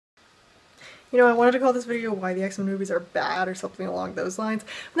You know, I wanted to call this video why the X-Men movies are bad or something along those lines,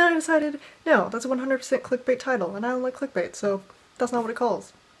 but then I decided, no, that's a 100% clickbait title, and I don't like clickbait, so that's not what it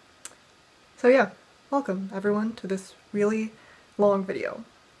calls. So yeah, welcome everyone to this really long video.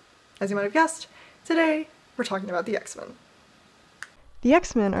 As you might have guessed, today we're talking about the X-Men. The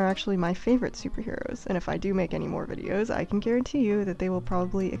X-Men are actually my favorite superheroes, and if I do make any more videos, I can guarantee you that they will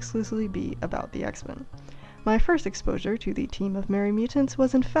probably exclusively be about the X-Men. My first exposure to the team of merry mutants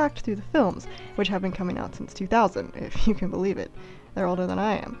was in fact through the films, which have been coming out since 2000, if you can believe it. They're older than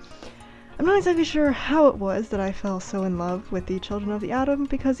I am. I'm not exactly sure how it was that I fell so in love with the Children of the Atom,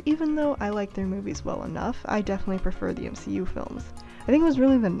 because even though I like their movies well enough, I definitely prefer the MCU films. I think it was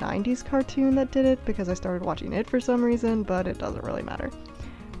really the 90s cartoon that did it, because I started watching it for some reason, but it doesn't really matter.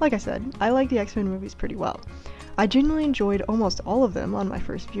 Like I said, I like the X-Men movies pretty well. I genuinely enjoyed almost all of them on my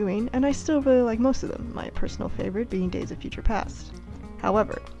first viewing, and I still really like most of them, my personal favorite being Days of Future Past.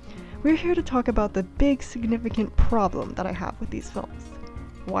 However, we're here to talk about the big significant problem that I have with these films.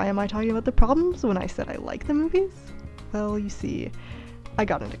 Why am I talking about the problems when I said I like the movies? Well, you see, I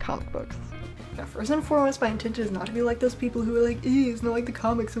got into comic books. Now, first and foremost, my intention is not to be like those people who are like, it's not like the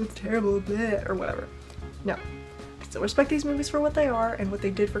comics, so it's terrible, bleh, or whatever. No. I still respect these movies for what they are and what they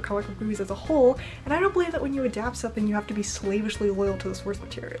did for comic book movies as a whole, and I don't believe that when you adapt something you have to be slavishly loyal to the source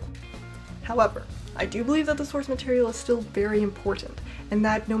material. However, I do believe that the source material is still very important, and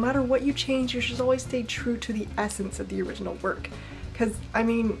that no matter what you change, you should always stay true to the essence of the original work. Because, I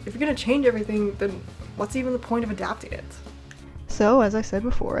mean, if you're gonna change everything, then what's even the point of adapting it? So, as I said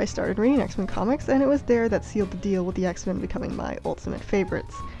before, I started reading X-Men comics, and it was there that sealed the deal with the X-Men becoming my ultimate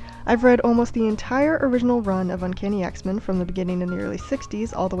favorites. I've read almost the entire original run of Uncanny X-Men from the beginning in the early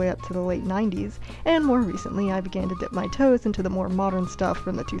 60s all the way up to the late 90s, and more recently I began to dip my toes into the more modern stuff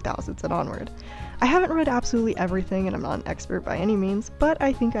from the 2000s and onward. I haven't read absolutely everything, and I'm not an expert by any means, but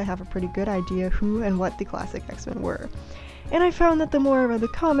I think I have a pretty good idea who and what the classic X-Men were. And I found that the more I read the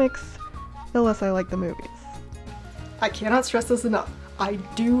comics, the less I like the movies. I cannot stress this enough. I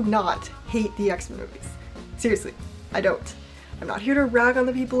do not hate the X-Men movies. Seriously, I don't. I'm not here to rag on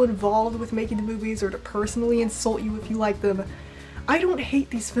the people involved with making the movies or to personally insult you if you like them. I don't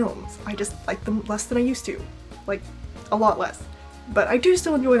hate these films. I just like them less than I used to. Like, a lot less. But I do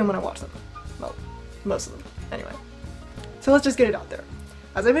still enjoy them when I watch them. Well, most of them, anyway. So let's just get it out there.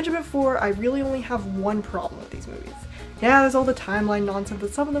 As I mentioned before, I really only have one problem with these movies. Yeah, there's all the timeline nonsense,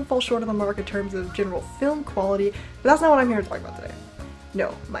 and some of them fall short of the mark in terms of general film quality, but that's not what I'm here to talk about today.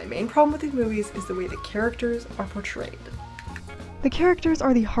 No, my main problem with these movies is the way the characters are portrayed. The characters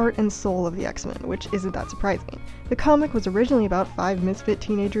are the heart and soul of the X-Men, which isn't that surprising. The comic was originally about 5 misfit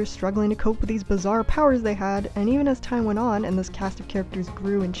teenagers struggling to cope with these bizarre powers they had, and even as time went on and this cast of characters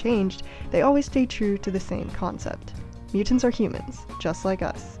grew and changed, they always stayed true to the same concept. Mutants are humans, just like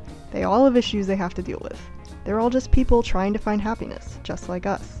us. They all have issues they have to deal with. They're all just people trying to find happiness, just like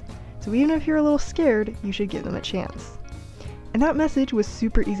us. So even if you're a little scared, you should give them a chance. And that message was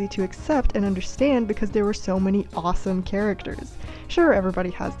super easy to accept and understand because there were so many awesome characters. Sure, everybody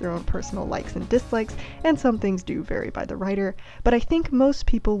has their own personal likes and dislikes, and some things do vary by the writer, but I think most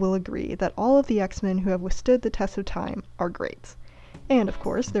people will agree that all of the X-Men who have withstood the test of time are great. And of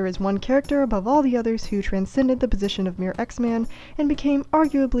course, there is one character above all the others who transcended the position of mere X-Man and became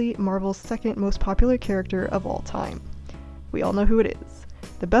arguably Marvel's second most popular character of all time. We all know who it is.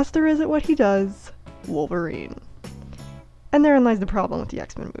 The best there is at what he does, Wolverine. And therein lies the problem with the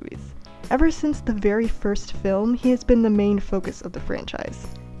X-Men movies. Ever since the very first film, he has been the main focus of the franchise.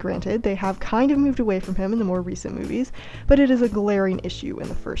 Granted, they have kind of moved away from him in the more recent movies, but it is a glaring issue in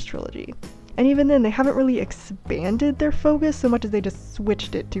the first trilogy. And even then, they haven't really expanded their focus so much as they just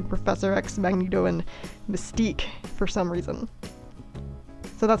switched it to Professor X, Magneto, and Mystique for some reason.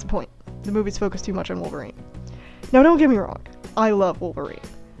 So that's the point. The movies focus too much on Wolverine. Now don't get me wrong, I love Wolverine.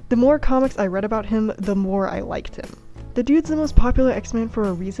 The more comics I read about him, the more I liked him. The dude's the most popular X-Men for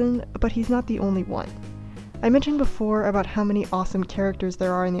a reason, but he's not the only one. I mentioned before about how many awesome characters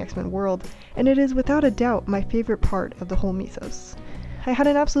there are in the X-Men world, and it is without a doubt my favorite part of the whole mythos. I had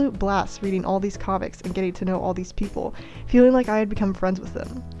an absolute blast reading all these comics and getting to know all these people, feeling like I had become friends with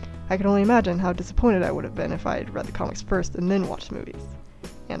them. I can only imagine how disappointed I would have been if I had read the comics first and then watched the movies.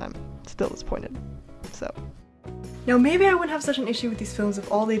 And I'm still disappointed, so. Now maybe I wouldn't have such an issue with these films if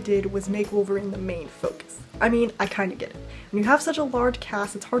all they did was make Wolverine the main focus. I mean, I kinda get it. When you have such a large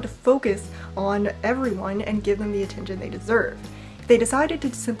cast, it's hard to focus on everyone and give them the attention they deserve. If they decided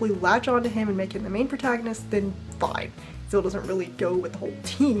to simply latch onto him and make him the main protagonist, then fine. Still doesn't really go with the whole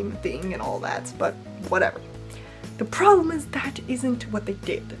team thing and all that, but whatever. The problem is that isn't what they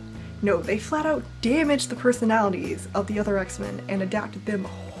did. No, they flat out damaged the personalities of the other X-Men and adapted them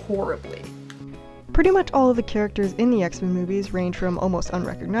horribly. Pretty much all of the characters in the X-Men movies range from almost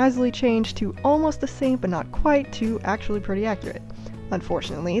unrecognizably changed to almost the same but not quite to actually pretty accurate.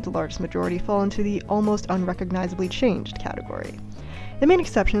 Unfortunately, the largest majority fall into the almost unrecognizably changed category. The main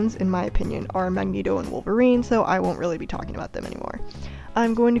exceptions, in my opinion, are Magneto and Wolverine, so I won't really be talking about them anymore.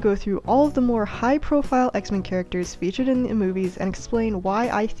 I'm going to go through all of the more high-profile X-Men characters featured in the movies and explain why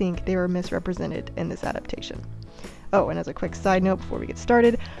I think they were misrepresented in this adaptation. Oh, and as a quick side note before we get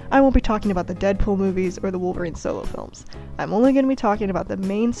started, I won't be talking about the Deadpool movies or the Wolverine solo films. I'm only going to be talking about the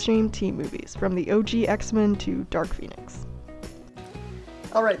mainstream team movies, from the OG X-Men to Dark Phoenix.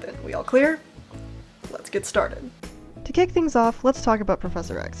 Alright then, we all clear? Let's get started. To kick things off, let's talk about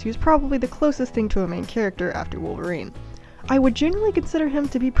Professor X, who's probably the closest thing to a main character after Wolverine. I would generally consider him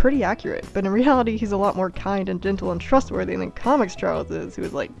to be pretty accurate, but in reality he's a lot more kind and gentle and trustworthy than comics Charles is, who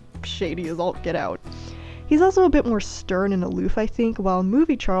is like shady as all get out. He's also a bit more stern and aloof, I think, while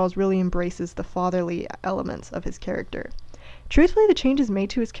movie Charles really embraces the fatherly elements of his character. Truthfully, the changes made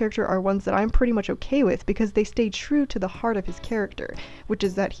to his character are ones that I'm pretty much okay with because they stay true to the heart of his character, which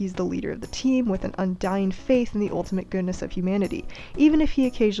is that he's the leader of the team with an undying faith in the ultimate goodness of humanity, even if he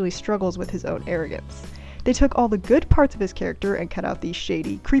occasionally struggles with his own arrogance. They took all the good parts of his character and cut out the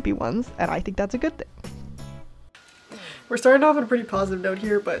shady, creepy ones, and I think that's a good thing. We're starting off on a pretty positive note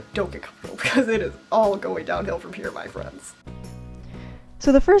here, but don't get comfortable because it is all going downhill from here, my friends.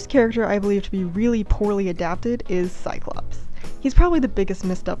 So the first character I believe to be really poorly adapted is Cyclops. He's probably the biggest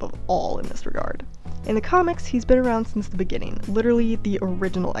misstep of all in this regard. In the comics, he's been around since the beginning, literally the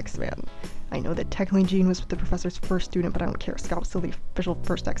original X-Man. I know that technically Jean was the Professor's first student, but I don't care, Scott was still the official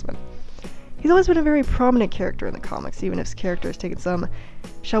first X-Men. He's always been a very prominent character in the comics, even if his character has taken some,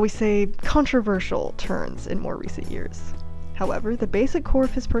 shall we say, controversial turns in more recent years. However, the basic core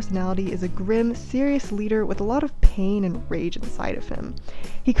of his personality is a grim, serious leader with a lot of pain and rage inside of him.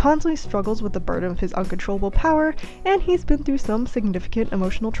 He constantly struggles with the burden of his uncontrollable power, and he's been through some significant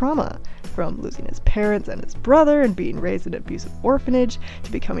emotional trauma, from losing his parents and his brother and being raised in an abusive orphanage,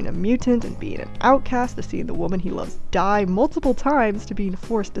 to becoming a mutant and being an outcast, to seeing the woman he loves die multiple times, to being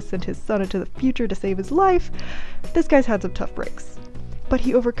forced to send his son into the future to save his life. This guy's had some tough breaks. But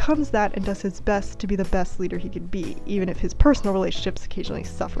he overcomes that and does his best to be the best leader he can be, even if his personal relationships occasionally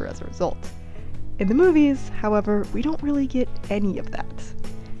suffer as a result. In the movies, however, we don't really get any of that.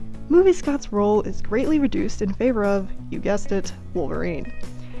 Movie Scott's role is greatly reduced in favor of, you guessed it, Wolverine.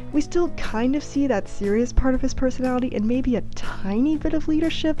 We still kind of see that serious part of his personality and maybe a tiny bit of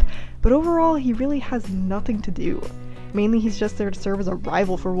leadership, but overall he really has nothing to do. Mainly he's just there to serve as a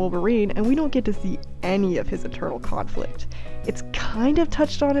rival for Wolverine, and we don't get to see any of his internal conflict. It's kind of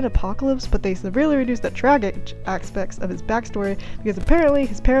touched on in Apocalypse, but they severely reduced the tragic aspects of his backstory because apparently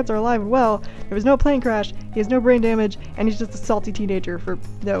his parents are alive and well, there was no plane crash, he has no brain damage, and he's just a salty teenager for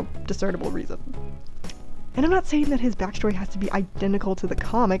no discernible reason. And I'm not saying that his backstory has to be identical to the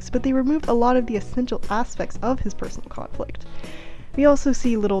comics, but they removed a lot of the essential aspects of his personal conflict. We also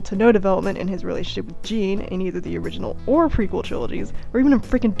see little to no development in his relationship with Jean in either the original or prequel trilogies, or even in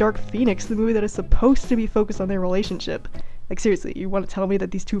freaking Dark Phoenix, the movie that is supposed to be focused on their relationship. Like seriously, you want to tell me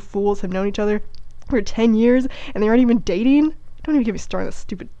that these two fools have known each other for 10 years and they aren't even dating? Don't even get me started on this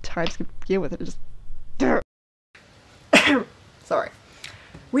stupid time skip to begin with, it just... Sorry.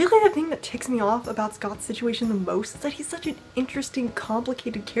 Really, the thing that ticks me off about Scott's situation the most is that he's such an interesting,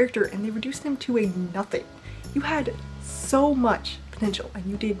 complicated character and they reduced him to a nothing. You had so much potential and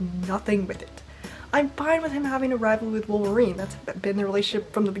you did nothing with it. I'm fine with him having a rivalry with Wolverine, that's been their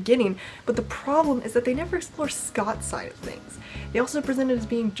relationship from the beginning, but the problem is that they never explore Scott's side of things. They also present it as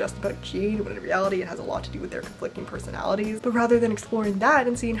being just about Jean, when in reality it has a lot to do with their conflicting personalities, but rather than exploring that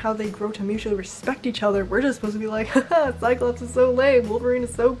and seeing how they grow to mutually respect each other, we're just supposed to be like, haha, Cyclops is so lame, Wolverine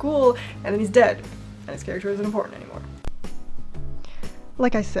is so cool, and then he's dead, and his character isn't important anymore.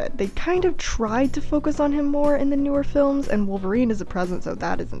 Like I said, they kind of tried to focus on him more in the newer films, and Wolverine is a presence, so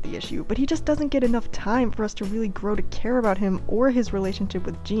that isn't the issue, but he just doesn't get enough time for us to really grow to care about him or his relationship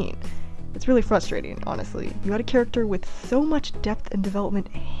with Jean. It's really frustrating, honestly. You had a character with so much depth and development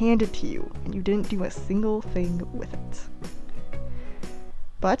handed to you, and you didn't do a single thing with it.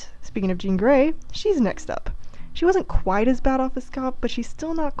 But, speaking of Jean Grey, she's next up. She wasn't quite as bad off as Scott, but she's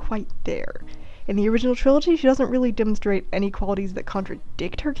still not quite there. In the original trilogy, she doesn't really demonstrate any qualities that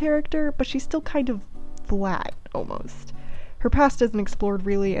contradict her character, but she's still kind of flat, almost. Her past isn't explored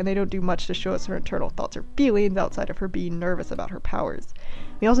really, and they don't do much to show us her internal thoughts or feelings outside of her being nervous about her powers.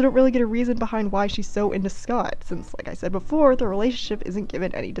 We also don't really get a reason behind why she's so into Scott, since, like I said before, the relationship isn't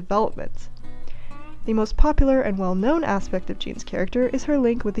given any development. The most popular and well-known aspect of Jean's character is her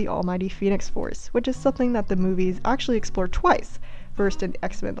link with the almighty Phoenix Force, which is something that the movies actually explore twice, first in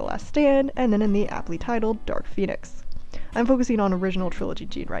X-Men The Last Stand, and then in the aptly titled Dark Phoenix. I'm focusing on original trilogy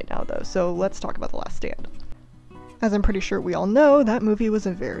Jean right now though, so let's talk about The Last Stand. As I'm pretty sure we all know, that movie was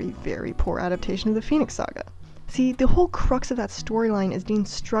a very, very poor adaptation of the Phoenix Saga. See, the whole crux of that storyline is Jean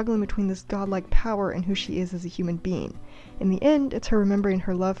struggling between this godlike power and who she is as a human being. In the end, it's her remembering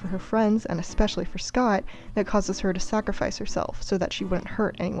her love for her friends, and especially for Scott, that causes her to sacrifice herself so that she wouldn't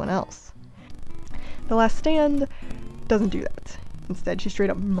hurt anyone else. The Last Stand doesn't do that. Instead, she straight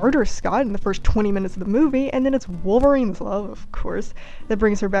up murders Scott in the first 20 minutes of the movie, and then it's Wolverine's love, of course, that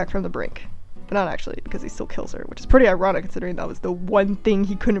brings her back from the brink. But not actually, because he still kills her, which is pretty ironic considering that was the one thing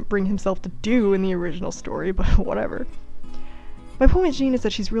he couldn't bring himself to do in the original story, but whatever. My point with Jean is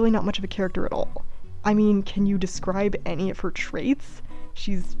that she's really not much of a character at all. I mean, can you describe any of her traits?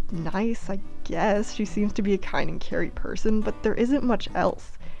 She's nice, I guess. She seems to be a kind and caring person, but there isn't much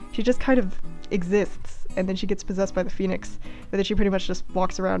else. She just kind of exists, and then she gets possessed by the Phoenix, but then she pretty much just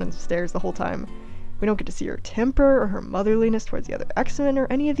walks around and stares the whole time. We don't get to see her temper, or her motherliness towards the other X-Men, or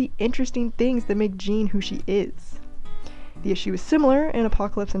any of the interesting things that make Jean who she is. The issue is similar in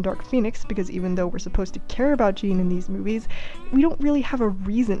Apocalypse and Dark Phoenix, because even though we're supposed to care about Jean in these movies, we don't really have a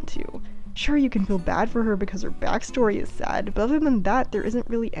reason to. Sure, you can feel bad for her because her backstory is sad, but other than that, there isn't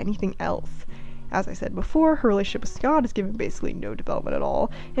really anything else. As I said before, her relationship with Scott is given basically no development at all,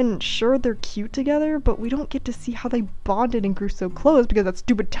 and sure, they're cute together, but we don't get to see how they bonded and grew so close because that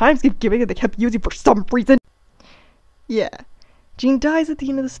stupid time skip gimmick that they kept using for some reason. Yeah, Jean dies at the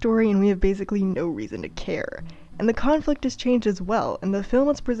end of the story and we have basically no reason to care. And the conflict is changed as well. In the film,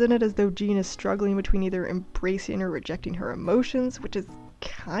 it's presented as though Jean is struggling between either embracing or rejecting her emotions, which is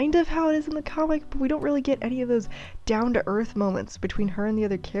kind of how it is in the comic, but we don't really get any of those down-to-earth moments between her and the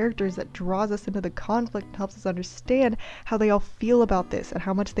other characters that draws us into the conflict and helps us understand how they all feel about this and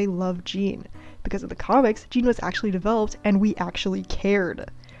how much they love Jean. Because in the comics, Jean was actually developed and we actually cared.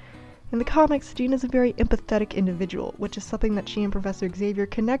 In the comics, Jean is a very empathetic individual, which is something that she and Professor Xavier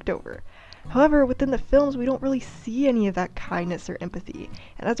connect over. However, within the films, we don't really see any of that kindness or empathy,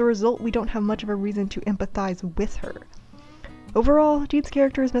 and as a result, we don't have much of a reason to empathize with her. Overall, Jean's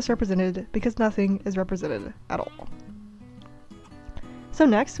character is misrepresented because nothing is represented at all. So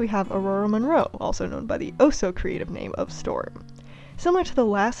next, we have Aurora Monroe, also known by the oh-so-creative name of Storm. Similar to the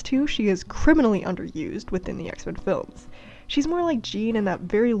last two, she is criminally underused within the X-Men films. She's more like Jean in that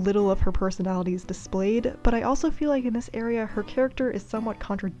very little of her personality is displayed, but I also feel like in this area her character is somewhat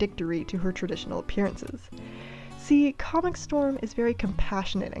contradictory to her traditional appearances. See, Comic Storm is very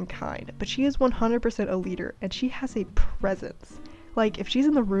compassionate and kind, but she is 100% a leader, and she has a presence. Like, if she's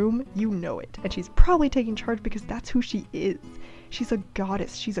in the room, you know it, and she's probably taking charge because that's who she is. She's a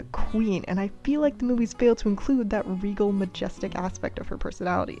goddess, she's a queen, and I feel like the movies fail to include that regal, majestic aspect of her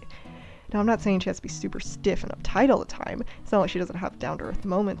personality. Now, I'm not saying she has to be super stiff and uptight all the time. It's not like she doesn't have down-to-earth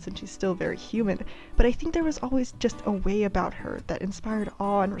moments and she's still very human, but I think there was always just a way about her that inspired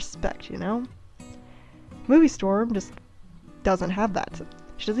awe and respect, you know? Movie Storm just doesn't have that.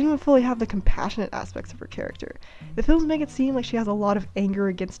 She doesn't even fully have the compassionate aspects of her character. The films make it seem like she has a lot of anger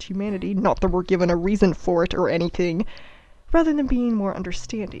against humanity, not that we're given a reason for it or anything, rather than being more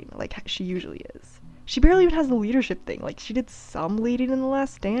understanding, like she usually is. She barely even has the leadership thing. Like, she did some leading in The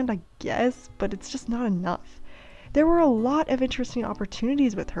Last Stand, I guess, but it's just not enough. There were a lot of interesting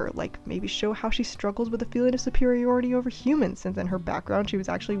opportunities with her, like maybe show how she struggles with a feeling of superiority over humans, since in her background she was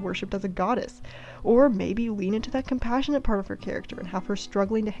actually worshipped as a goddess. Or maybe lean into that compassionate part of her character and have her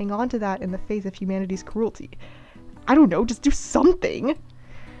struggling to hang on to that in the face of humanity's cruelty. I don't know, just do something!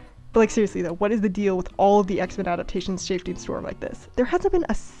 But like, seriously though, what is the deal with all of the X-Men adaptations shaping Storm like this? There hasn't been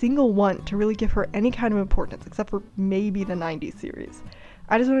a single one to really give her any kind of importance, except for maybe the 90s series.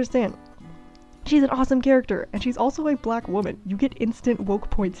 I just don't understand. She's an awesome character, and she's also a black woman. You get instant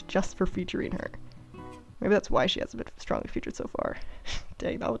woke points just for featuring her. Maybe that's why she hasn't been strongly featured so far.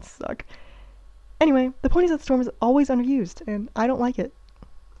 Dang, that would suck. Anyway, the point is that Storm is always underused, and I don't like it.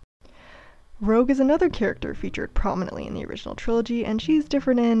 Rogue is another character featured prominently in the original trilogy, and she's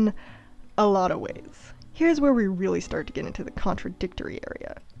different in a lot of ways. Here's where we really start to get into the contradictory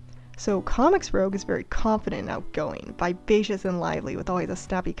area. So, Comics Rogue is very confident and outgoing, vivacious and lively with always a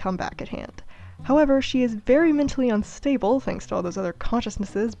snappy comeback at hand. However, she is very mentally unstable thanks to all those other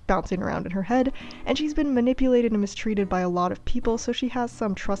consciousnesses bouncing around in her head, and she's been manipulated and mistreated by a lot of people, so she has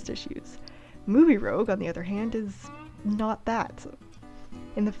some trust issues. Movie Rogue, on the other hand, is not that.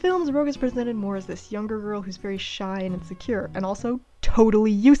 In the films, Rogue is presented more as this younger girl who's very shy and insecure, and also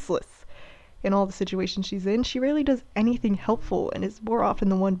totally useless. In all the situations she's in, she rarely does anything helpful and is more often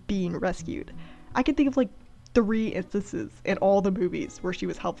the one being rescued. I can think of like 3 instances in all the movies where she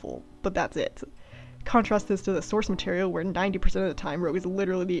was helpful, but that's it. Contrast this to the source material where 90% of the time Rogue is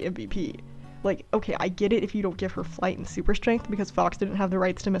literally the MVP. Like, okay, I get it if you don't give her flight and super strength because Fox didn't have the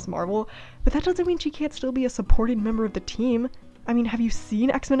rights to Miss Marvel, but that doesn't mean she can't still be a supporting member of the team. I mean, have you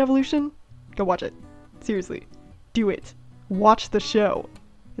seen X-Men Evolution? Go watch it. Seriously. Do it. Watch the show.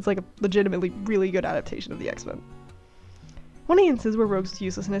 It's like a legitimately really good adaptation of the X-Men. One of the instances where Rogue's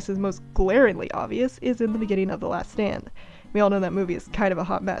uselessness is most glaringly obvious is in the beginning of The Last Stand. We all know that movie is kind of a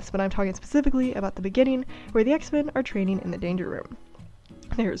hot mess, but I'm talking specifically about the beginning where the X-Men are training in the Danger Room.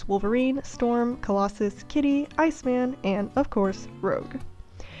 There's Wolverine, Storm, Colossus, Kitty, Iceman, and, of course, Rogue.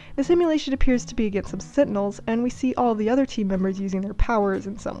 The simulation appears to be against some Sentinels, and we see all the other team members using their powers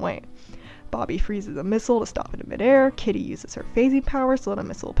in some way. Bobby freezes a missile to stop it in midair, Kitty uses her phasing powers to let a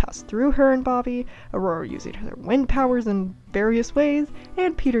missile pass through her and Bobby, Aurora using her wind powers in various ways,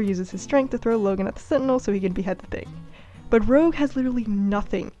 and Peter uses his strength to throw Logan at the Sentinel so he can behead the thing. But Rogue has literally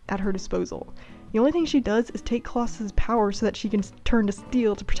nothing at her disposal. The only thing she does is take Colossus' power so that she can turn to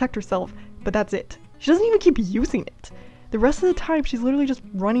steel to protect herself, but that's it. She doesn't even keep using it. The rest of the time, she's literally just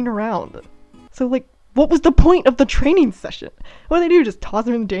running around. So, like, what was the point of the training session? What do they do? Just toss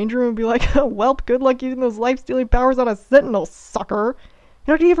her in the danger room and be like, oh, well, good luck using those life-stealing powers on a Sentinel, sucker.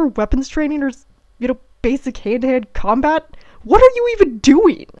 You're not gonna give her weapons training or, basic hand-to-hand combat? What are you even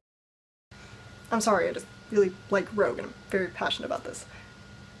doing? I'm sorry, I just really like Rogue and I'm very passionate about this.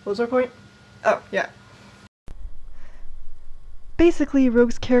 What was our point? Oh, yeah. Basically,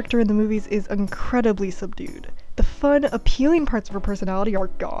 Rogue's character in the movies is incredibly subdued. The fun, appealing parts of her personality are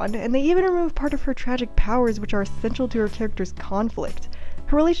gone, and they even remove part of her tragic powers which are essential to her character's conflict.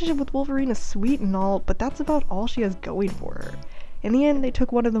 Her relationship with Wolverine is sweet and all, but that's about all she has going for her. In the end, they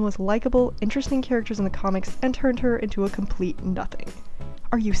took one of the most likable, interesting characters in the comics and turned her into a complete nothing.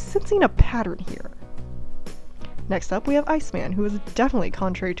 Are you sensing a pattern here? Next up, we have Iceman, who is definitely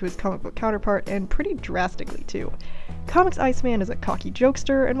contrary to his comic book counterpart, and pretty drastically too. Comics Iceman is a cocky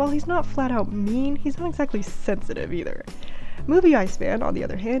jokester, and while he's not flat out mean, he's not exactly sensitive either. Movie Iceman, on the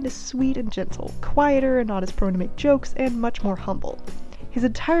other hand, is sweet and gentle, quieter and not as prone to make jokes, and much more humble. His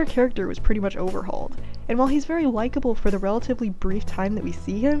entire character was pretty much overhauled, and while he's very likable for the relatively brief time that we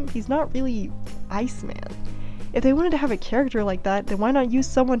see him, he's not really Iceman. If they wanted to have a character like that, then why not use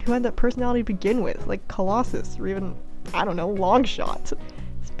someone who had that personality to begin with, like Colossus, or even, I don't know, Longshot.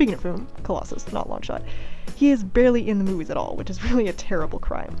 Speaking of him, Colossus, not Longshot. He is barely in the movies at all, which is really a terrible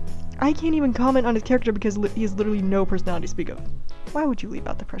crime. I can't even comment on his character because he has literally no personality to speak of. Why would you leave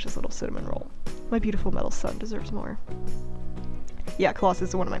out the precious little cinnamon roll? My beautiful metal son deserves more. Yeah, Colossus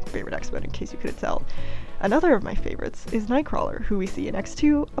is one of my favorite X-Men, in case you couldn't tell. Another of my favorites is Nightcrawler, who we see in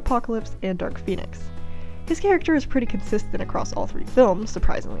X2, Apocalypse, and Dark Phoenix. His character is pretty consistent across all three films,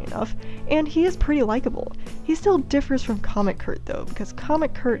 surprisingly enough, and he is pretty likable. He still differs from Comic Kurt though, because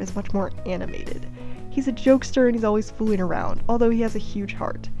Comic Kurt is much more animated. He's a jokester and he's always fooling around, although he has a huge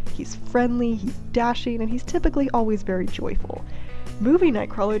heart. He's friendly, he's dashing, and he's typically always very joyful. Movie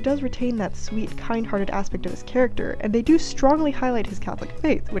Nightcrawler does retain that sweet, kind-hearted aspect of his character, and they do strongly highlight his Catholic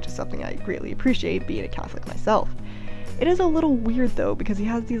faith, which is something I greatly appreciate, being a Catholic myself. It is a little weird though, because he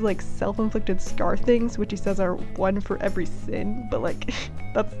has these like self-inflicted scar things, which he says are one for every sin, but like,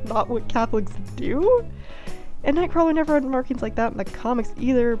 that's not what Catholics do? And Nightcrawler never had markings like that in the comics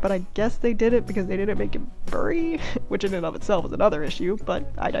either, but I guess they did it because they didn't make him furry, which in and of itself is another issue,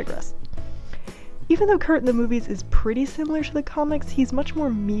 but I digress. Even though Kurt in the movies is pretty similar to the comics, he's much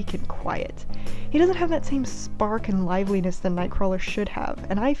more meek and quiet. He doesn't have that same spark and liveliness that Nightcrawler should have,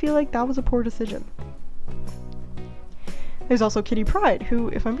 and I feel like that was a poor decision. There's also Kitty Pryde, who,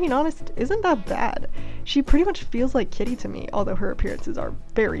 if I'm being honest, isn't that bad. She pretty much feels like Kitty to me, although her appearances are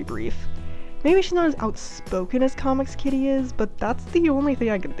very brief. Maybe she's not as outspoken as comics Kitty is, but that's the only thing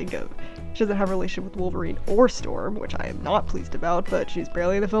I can think of. She doesn't have a relationship with Wolverine or Storm, which I am not pleased about, but she's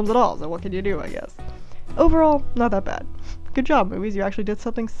barely in the films at all, so what can you do, I guess. Overall, not that bad. Good job, movies, you actually did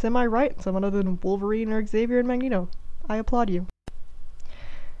something semi-right, someone other than Wolverine or Xavier and Magneto. I applaud you.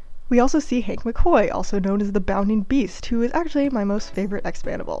 We also see Hank McCoy, also known as the Bounding Beast, who is actually my most favorite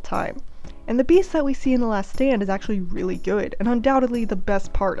X-Man of all time. And the Beast that we see in The Last Stand is actually really good, and undoubtedly the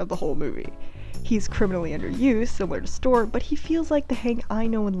best part of the whole movie. He's criminally underused, similar to Storm, but he feels like the Hank I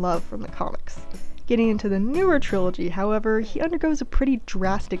know and love from the comics. Getting into the newer trilogy, however, he undergoes a pretty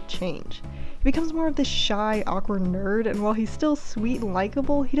drastic change. He becomes more of this shy, awkward nerd, and while he's still sweet and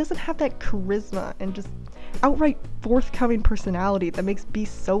likable, he doesn't have that charisma and just outright forthcoming personality that makes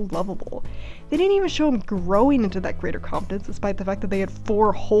Beast so lovable. They didn't even show him growing into that greater confidence, despite the fact that they had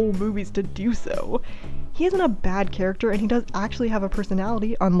 4 whole movies to do so. He isn't a bad character, and he does actually have a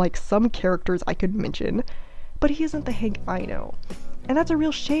personality, unlike some characters I could mention, but he isn't the Hank I know. And that's a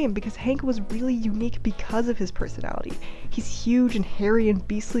real shame because Hank was really unique because of his personality. He's huge and hairy and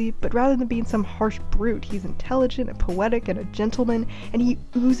beastly, but rather than being some harsh brute, he's intelligent and poetic and a gentleman, and he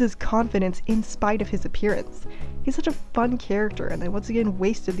oozes confidence in spite of his appearance. He's such a fun character, and they once again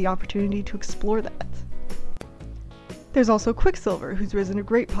wasted the opportunity to explore that. There's also Quicksilver, who's risen to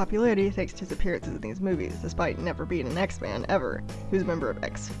great popularity thanks to his appearances in these movies, despite never being an X-Man ever. He was a member of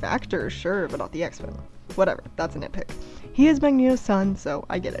X-Factor, sure, but not the X-Men. Whatever, that's a nitpick. He is Magneto's son, so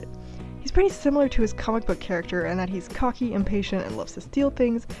I get it. He's pretty similar to his comic book character in that he's cocky, impatient, and loves to steal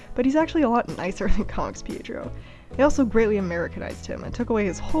things, but he's actually a lot nicer than comics Pietro. They also greatly Americanized him and took away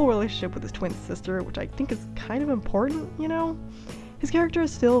his whole relationship with his twin sister, which I think is kind of important, you know? His character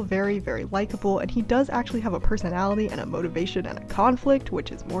is still very, very likable, and he does actually have a personality and a motivation and a conflict,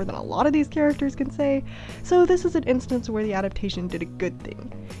 which is more than a lot of these characters can say, so this is an instance where the adaptation did a good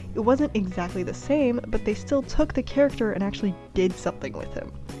thing. It wasn't exactly the same, but they still took the character and actually did something with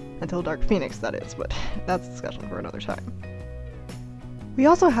him. Until Dark Phoenix, that is, but that's a discussion for another time. We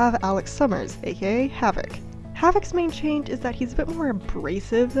also have Alex Summers, aka Havoc. Havoc's main change is that he's a bit more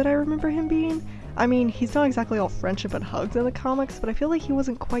abrasive than I remember him being. I mean, he's not exactly all friendship and hugs in the comics, but I feel like he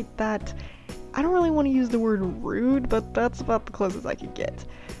wasn't quite that... I don't really want to use the word rude, but that's about the closest I could get.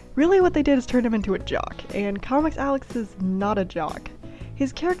 Really what they did is turn him into a jock, and comics Alex is not a jock.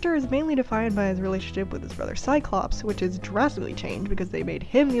 His character is mainly defined by his relationship with his brother Cyclops, which is drastically changed because they made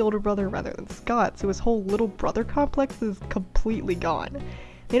him the older brother rather than Scott, so his whole little brother complex is completely gone.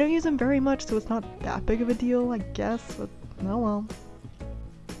 They don't use him very much, so it's not that big of a deal, I guess, but oh well.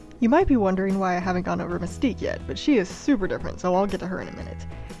 You might be wondering why I haven't gone over Mystique yet, but she is super different, so I'll get to her in a minute.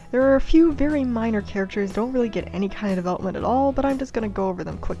 There are a few very minor characters that don't really get any kind of development at all, but I'm just gonna go over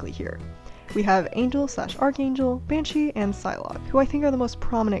them quickly here. We have Angel/Archangel, Banshee, and Psylocke, who I think are the most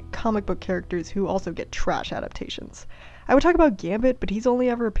prominent comic book characters who also get trash adaptations. I would talk about Gambit, but he's only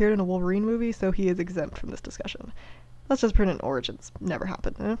ever appeared in a Wolverine movie, so he is exempt from this discussion. Let's just pretend Origins never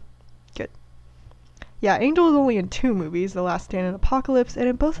happened, eh? Good. Yeah, Angel is only in 2 movies, The Last Stand and Apocalypse, and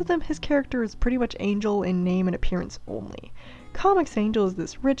in both of them his character is pretty much Angel in name and appearance only. Comics Angel is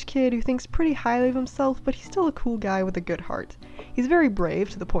this rich kid who thinks pretty highly of himself, but he's still a cool guy with a good heart. He's very brave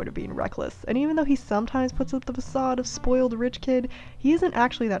to the point of being reckless, and even though he sometimes puts up the facade of spoiled rich kid, he isn't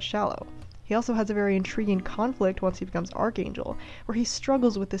actually that shallow. He also has a very intriguing conflict once he becomes Archangel, where he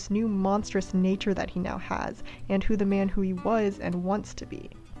struggles with this new monstrous nature that he now has, and who the man who he was and wants to be.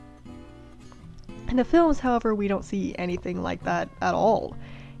 In the films, however, we don't see anything like that at all.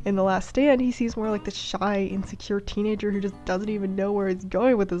 In The Last Stand, he seems more like the shy, insecure teenager who just doesn't even know where he's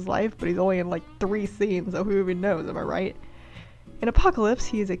going with his life, but he's only in like 3 scenes, so who even knows, am I right? In Apocalypse,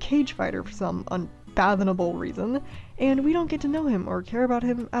 he is a cage fighter for some unfathomable reason, and we don't get to know him or care about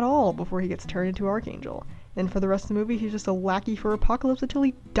him at all before he gets turned into Archangel. And for the rest of the movie, he's just a lackey for Apocalypse until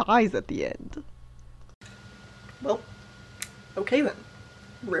he dies at the end. Well, okay then.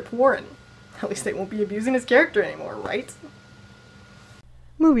 Rip Warren. At least they won't be abusing his character anymore, right?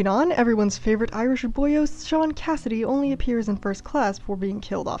 Moving on, everyone's favorite Irish boyo, Sean Cassidy, only appears in First Class before being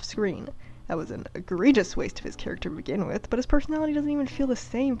killed off screen. That was an egregious waste of his character to begin with, but his personality doesn't even feel the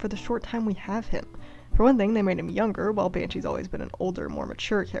same for the short time we have him. For one thing, they made him younger, while Banshee's always been an older, more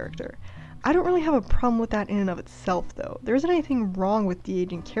mature character. I don't really have a problem with that in and of itself, though. There isn't anything wrong with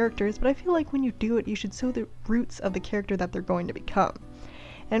de-aging characters, but I feel like when you do it, you should sow the roots of the character that they're going to become.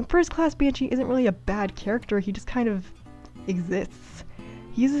 And First Class Banshee isn't really a bad character, he just kind of exists.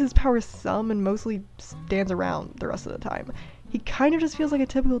 He uses his powers some and mostly stands around the rest of the time. He kind of just feels like a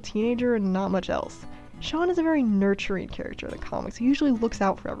typical teenager and not much else. Sean is a very nurturing character in the comics. He usually looks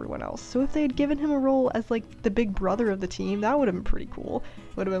out for everyone else, so if they had given him a role as like the big brother of the team, that would have been pretty cool.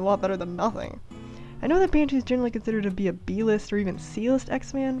 It would have been a lot better than nothing. I know that Banshee is generally considered to be a B-list or even C-list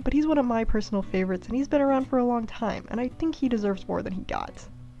X-Man, but he's one of my personal favorites and he's been around for a long time, and I think he deserves more than he got.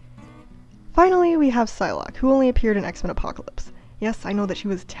 Finally, we have Psylocke, who only appeared in X-Men Apocalypse. Yes, I know that she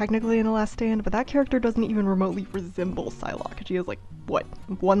was technically in The Last Stand, but that character doesn't even remotely resemble Psylocke. She has like, what,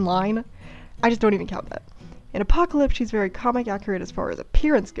 1 line? I just don't even count that. In Apocalypse, she's very comic accurate as far as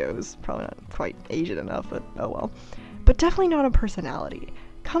appearance goes. Probably not quite Asian enough, but oh well. But definitely not in personality.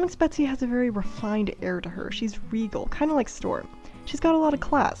 Comics Betsy has a very refined air to her. She's regal, kind of like Storm. She's got a lot of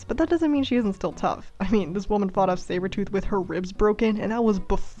class, but that doesn't mean she isn't still tough. I mean, this woman fought off Sabretooth with her ribs broken, and that was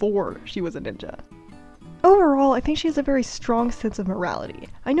before she was a ninja. Overall, I think she has a very strong sense of morality.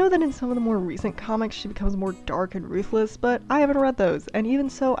 I know that in some of the more recent comics she becomes more dark and ruthless, but I haven't read those, and even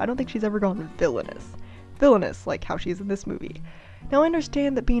so, I don't think she's ever gone villainous. Villainous, like how she is in this movie. Now I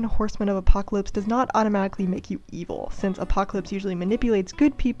understand that being a Horseman of Apocalypse does not automatically make you evil, since Apocalypse usually manipulates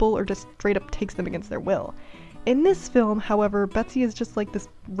good people or just straight up takes them against their will. In this film, however, Betsy is just like this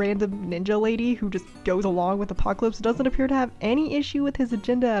random ninja lady who just goes along with Apocalypse, doesn't appear to have any issue with his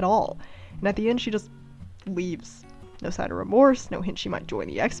agenda at all. And at the end, she just leaves. No sign of remorse, no hint she might join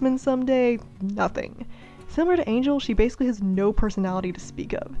the X-Men someday, nothing. Similar to Angel, she basically has no personality to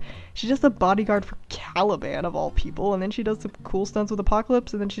speak of. She's just a bodyguard for Caliban of all people, and then she does some cool stunts with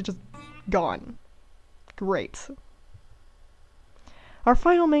Apocalypse, and then she's just gone. Great. Our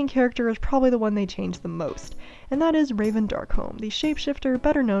final main character is probably the one they changed the most, and that is Raven Darkholme, the shapeshifter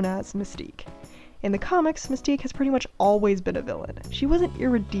better known as Mystique. In the comics, Mystique has pretty much always been a villain. She wasn't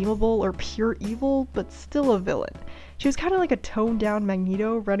irredeemable or pure evil, but still a villain. She was kind of like a toned-down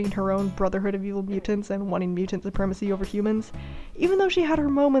Magneto, running her own Brotherhood of Evil Mutants and wanting mutant supremacy over humans. Even though she had her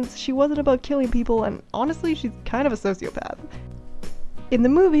moments, she wasn't about killing people, and honestly, she's kind of a sociopath. In the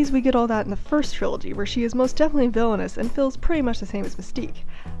movies, we get all that in the first trilogy, where she is most definitely villainous and feels pretty much the same as Mystique.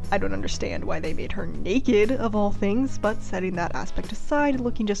 I don't understand why they made her naked, of all things, but setting that aspect aside and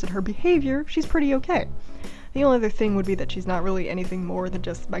looking just at her behavior, she's pretty okay. The only other thing would be that she's not really anything more than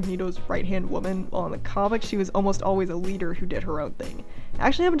just Magneto's right-hand woman, while in the comics she was almost always a leader who did her own thing.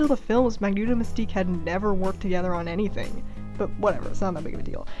 Actually, up until the films, Magneto and Mystique had never worked together on anything. But whatever, it's not that big of a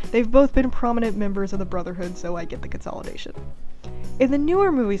deal. They've both been prominent members of the Brotherhood, so I get the consolidation. In the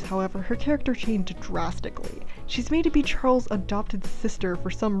newer movies, however, her character changed drastically. She's made to be Charles' adopted sister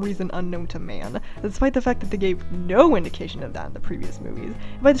for some reason unknown to man, despite the fact that they gave no indication of that in the previous movies.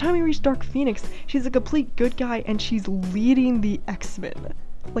 And by the time we reach Dark Phoenix, she's a complete good guy and she's leading the X-Men.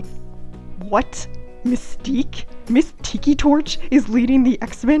 Like, what? Mystique? Miss Tiki Torch is leading the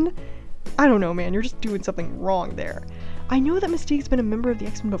X-Men? I don't know, man, you're just doing something wrong there. I know that Mystique's been a member of the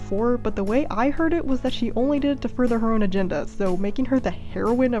X-Men before, but the way I heard it was that she only did it to further her own agenda, so making her the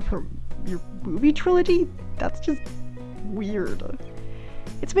heroine of your movie trilogy? That's just weird.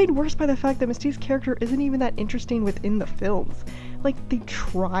 It's made worse by the fact that Mystique's character isn't even that interesting within the films. Like, they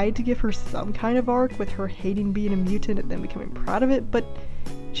tried to give her some kind of arc with her hating being a mutant and then becoming proud of it, but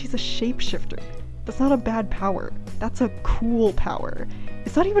she's a shapeshifter. That's not a bad power. That's a cool power.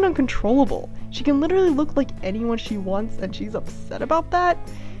 It's not even uncontrollable. She can literally look like anyone she wants and she's upset about that.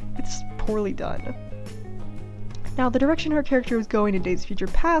 It's poorly done. Now, the direction her character was going in Days of Future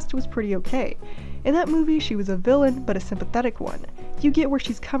Past was pretty okay. In that movie, she was a villain, but a sympathetic one. You get where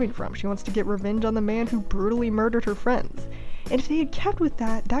she's coming from. She wants to get revenge on the man who brutally murdered her friends. And if they had kept with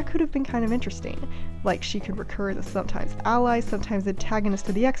that, that could have been kind of interesting. Like, she could recur as sometimes ally, sometimes antagonist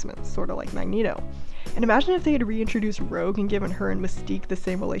to the X-Men, sort of like Magneto. And imagine if they had reintroduced Rogue and given her and Mystique the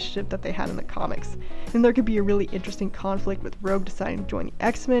same relationship that they had in the comics. Then there could be a really interesting conflict with Rogue deciding to join the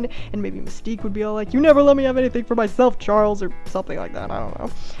X-Men, and maybe Mystique would be all like, "You never let me have anything for myself, Charles," or something like that, I don't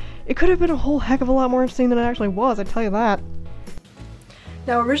know. It could have been a whole heck of a lot more interesting than it actually was, I tell you that.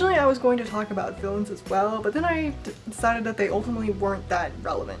 Now, originally I was going to talk about villains as well, but then I decided that they ultimately weren't that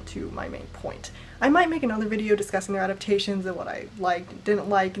relevant to my main point. I might make another video discussing their adaptations and what I liked and didn't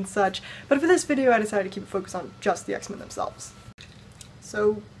like and such, but for this video I decided to keep it focused on just the X-Men themselves.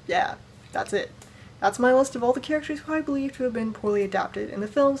 So yeah, that's it. That's my list of all the characters who I believe to have been poorly adapted in the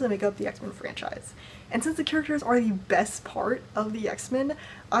films that make up the X-Men franchise. And since the characters are the best part of the X-Men,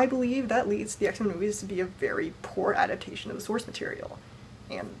 I believe that leads the X-Men movies to be a very poor adaptation of the source material.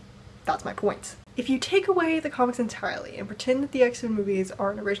 And that's my point. If you take away the comics entirely and pretend that the X-Men movies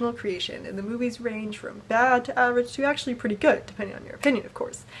are an original creation and the movies range from bad to average to actually pretty good, depending on your opinion of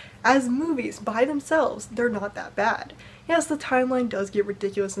course, as movies by themselves, they're not that bad. Yes, the timeline does get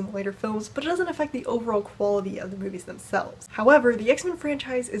ridiculous in the later films, but it doesn't affect the overall quality of the movies themselves. However, the X-Men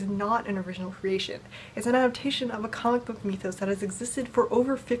franchise is not an original creation. It's an adaptation of a comic book mythos that has existed for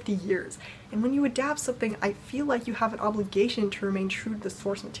over 50 years, and when you adapt something, I feel like you have an obligation to remain true to the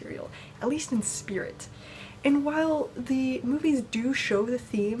source material, at least in spirit. And while the movies do show the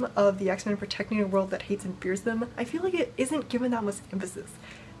theme of the X-Men protecting a world that hates and fears them, I feel like it isn't given that much emphasis.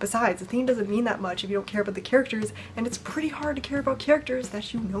 Besides, the theme doesn't mean that much if you don't care about the characters, and it's pretty hard to care about characters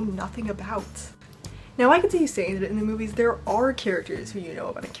that you know nothing about. Now, I can see you saying that in the movies there are characters who you know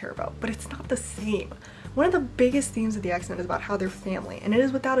about and care about, but it's not the same. One of the biggest themes of the X-Men is about how they're family, and it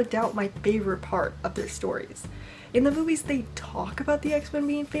is without a doubt my favorite part of their stories. In the movies they talk about the X-Men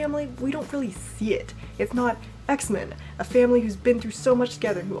being family, we don't really see it. It's not X-Men, a family who's been through so much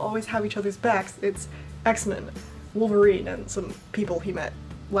together, who always have each other's backs. It's X-Men, Wolverine, and some people he met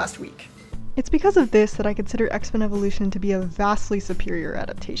last week. It's because of this that I consider X-Men Evolution to be a vastly superior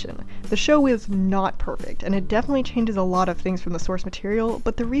adaptation. The show is not perfect, and it definitely changes a lot of things from the source material,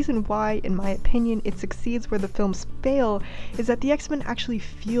 but the reason why, in my opinion, it succeeds where the films fail is that the X-Men actually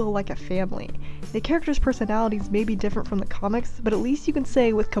feel like a family. The characters' personalities may be different from the comics, but at least you can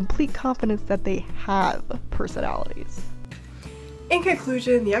say with complete confidence that they have personalities. In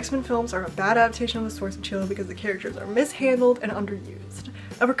conclusion, the X-Men films are a bad adaptation of the source material because the characters are mishandled and underused.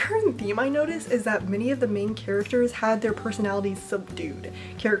 A recurring theme I notice is that many of the main characters had their personalities subdued.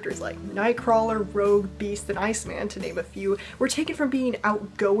 Characters like Nightcrawler, Rogue, Beast, and Iceman, to name a few, were taken from being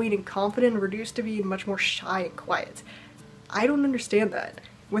outgoing and confident and reduced to being much more shy and quiet. I don't understand that.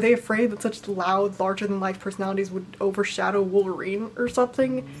 Were they afraid that such loud, larger-than-life personalities would overshadow Wolverine or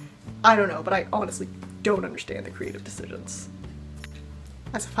something? I don't know, but I honestly don't understand the creative decisions.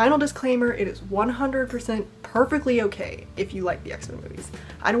 As a final disclaimer, it is 100% perfectly okay if you like the X-Men movies.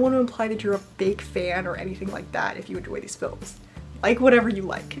 I don't want to imply that you're a big fan or anything like that if you enjoy these films. Like whatever you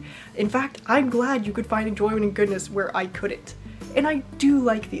like. In fact, I'm glad you could find enjoyment and goodness where I couldn't. And I do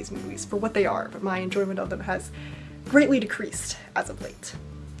like these movies for what they are, but my enjoyment of them has greatly decreased as of late.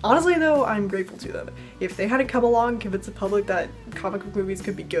 Honestly though, I'm grateful to them. If they hadn't come along and convinced the public that comic book movies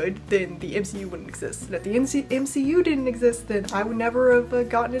could be good, then the MCU wouldn't exist. And if the MCU didn't exist, then I would never have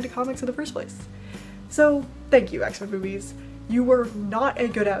gotten into comics in the first place. So, thank you, X-Men movies. You were not a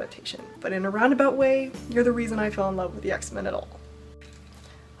good adaptation, but in a roundabout way, you're the reason I fell in love with the X-Men at all.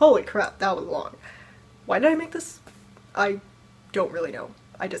 Holy crap, that was long. Why did I make this? I don't really know.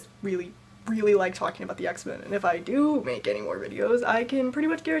 I just really like talking about the X-Men, and if I do make any more videos, I can pretty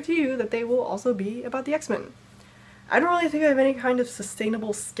much guarantee you that they will also be about the X-Men. I don't really think I have any kind of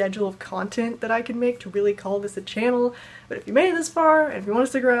sustainable schedule of content that I can make to really call this a channel, but if you made it this far, and if you want to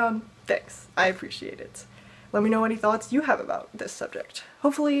stick around, thanks. I appreciate it. Let me know any thoughts you have about this subject.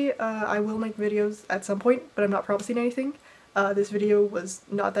 Hopefully, I will make videos at some point, but I'm not promising anything. This video was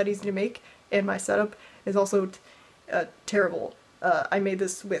not that easy to make, and my setup is also terrible. I made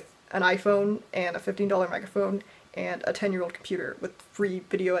this with an iPhone and a $15 microphone and a 10-year-old computer with free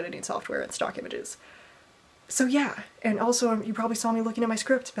video editing software and stock images. So yeah, and also you probably saw me looking at my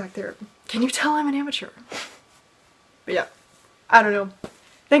script back there. Can you tell I'm an amateur? But yeah, I don't know.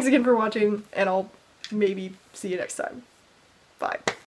 Thanks again for watching, and I'll maybe see you next time. Bye.